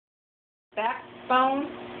backbone,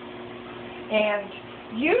 and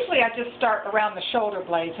usually I just start around the shoulder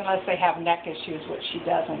blades unless they have neck issues, which she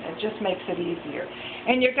doesn't. It just makes it easier.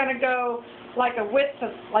 And you're going to go like a width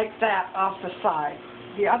of, like that off the side.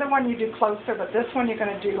 The other one you do closer, but this one you're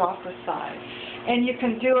going to do off the side. And you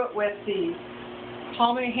can do it with the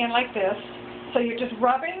palm of your hand like this. So you're just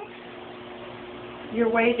rubbing your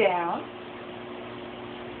way down.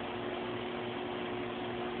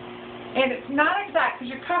 And it's not exact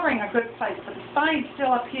because you're covering a good place, but the spine's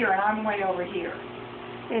still up here and I'm way over here.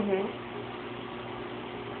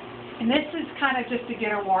 And this is kind of just to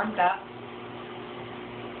get her warmed up.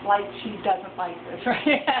 Like she doesn't like this,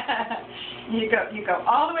 right? you go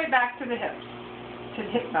all the way back to the hips, to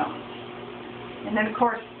the hip bones. And then of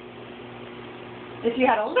course, if you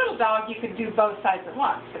had a little dog, you could do both sides at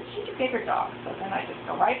once, but she's a bigger dog, so then I just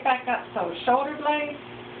go right back up. So shoulder blade,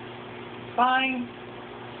 spine,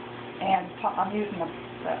 and I'm using the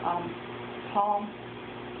palm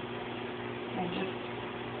and just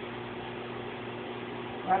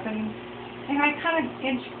rubbing. And I kind of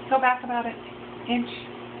go back about an inch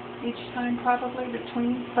each time probably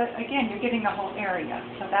between, but again, you're getting the whole area,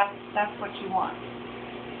 so that's what you want.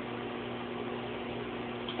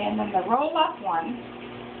 And then the roll up one,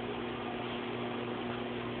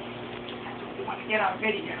 that's what you want to get on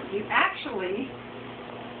video. You actually,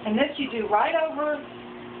 and this you do right over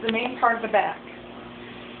the main part of the back.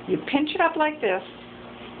 You pinch it up like this,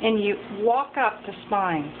 and you walk up the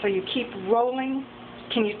spine. So you keep rolling.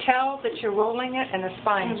 Can you tell that you're rolling it? And the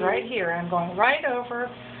spine's right here. I'm going right over,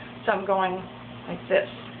 so I'm going like this.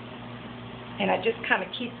 And I just kind of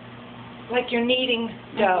keep, like you're kneading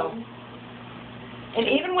dough. And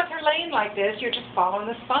even with her laying like this, you're just following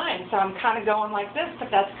the spine. So I'm kind of going like this, but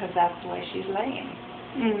that's because that's the way she's laying.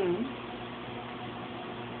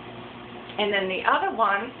 And then the other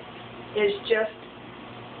one is just,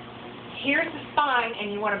 here's the spine,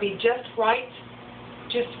 and you want to be just right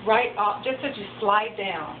off, just as you slide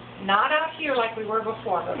down. Not out here like we were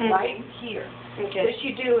before, but right here. This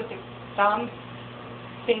you do with the thumb,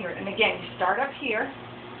 finger. And again, you start up here.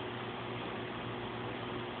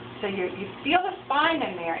 So you feel the spine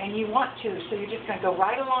in there, and you want to, so you're just going to go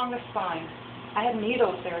right along the spine. I have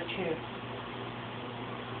needles there too.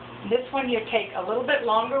 This one you take a little bit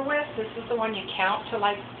longer with. This is the one you count to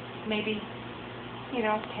like maybe, 10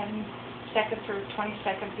 seconds or 20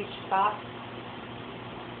 seconds each spot.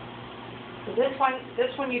 So this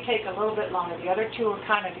one you take a little bit longer. The other two are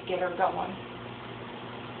kind of to get her going.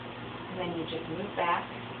 And then you just move back.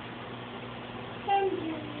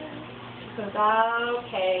 She goes,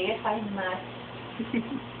 okay, if I must.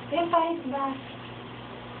 If I must.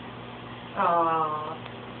 Aww.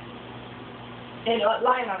 And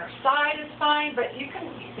lying on her side is fine, but you can,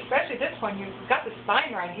 especially this one, you've got the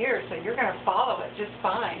spine right here, so you're going to follow it just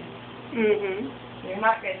fine. You're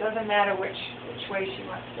not. It doesn't matter which way she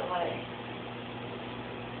wants to lay.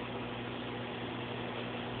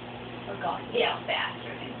 We're going faster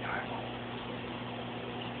than normal.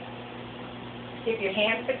 If your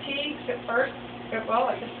hand fatigues at first, well,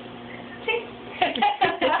 I just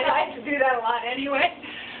I have to do that a lot anyway.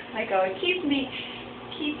 I go, it keeps me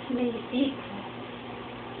equal.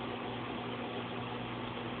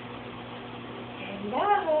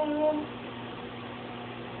 Hello.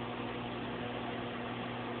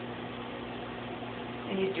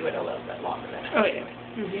 And you do it a little bit longer than I do.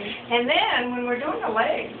 And then when we're doing the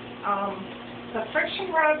legs, the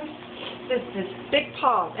friction rub, this big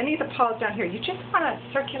paws, any of the paws down here, you just want a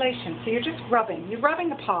circulation. So you're just rubbing. You're rubbing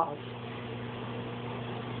the paws.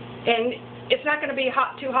 And it's not going to be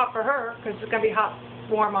too hot for her because it's going to be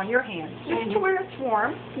warm on your hands. Just to where it's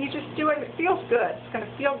warm, you just do it. It feels good. It's going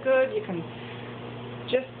to feel good. You can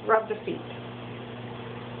just rub the feet.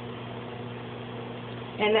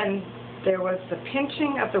 And then there was the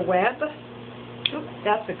pinching of the web. Oops,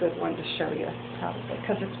 that's a good one to show you, probably,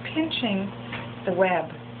 because it's pinching the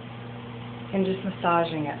web and just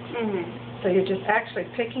massaging it. So you're just actually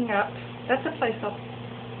picking up. That's a place I'll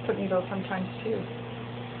put needles sometimes too.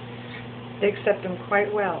 They accept them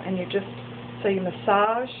quite well. And you just, so you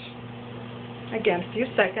massage, again, a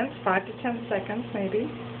few seconds, 5 to 10 seconds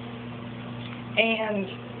maybe. And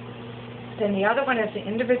then the other one is the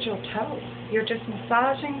individual toes. You're just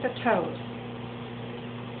massaging the toes.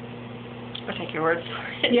 I'll take your word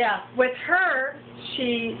for it. Yeah. With her,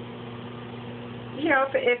 she,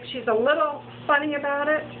 if she's a little funny about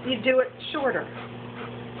it, you do it shorter.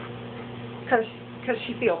 Because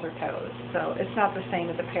she feels her toes. So it's not the same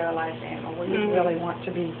as a paralyzed animal where you really want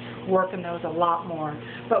to be working those a lot more.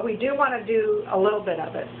 But we do want to do a little bit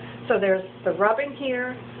of it. So there's the rubbing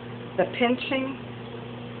here, the pinching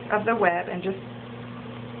of the web, and just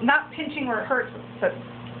not pinching where it hurts, but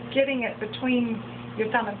getting it between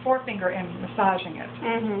your thumb and forefinger and massaging it.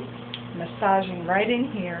 Massaging right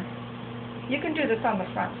in here. You can do this on the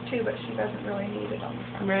front too, but she doesn't really need it on the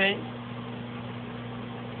front. Right.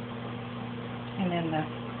 And then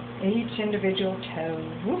each individual toe.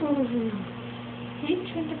 Woo-hoo-hoo. Each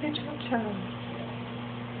individual toe.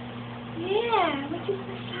 Yeah, we're just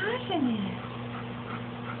massaging it.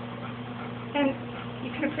 And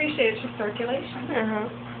you can appreciate it's your circulation.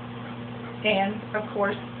 And, of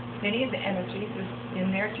course, many of the energies is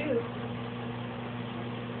in there, too.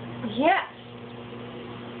 Yes.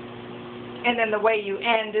 And then the way you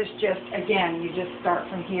end is just, again, you just start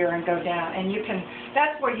from here and go down. And you can,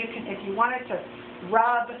 that's where you can, if you wanted to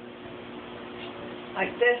rub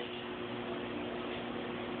like this,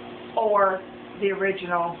 or the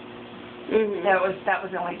original, that was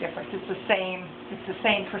the only difference. It's the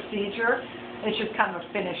same procedure. It's just kind of a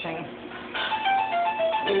finishing.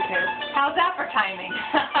 Okay. How's that for timing?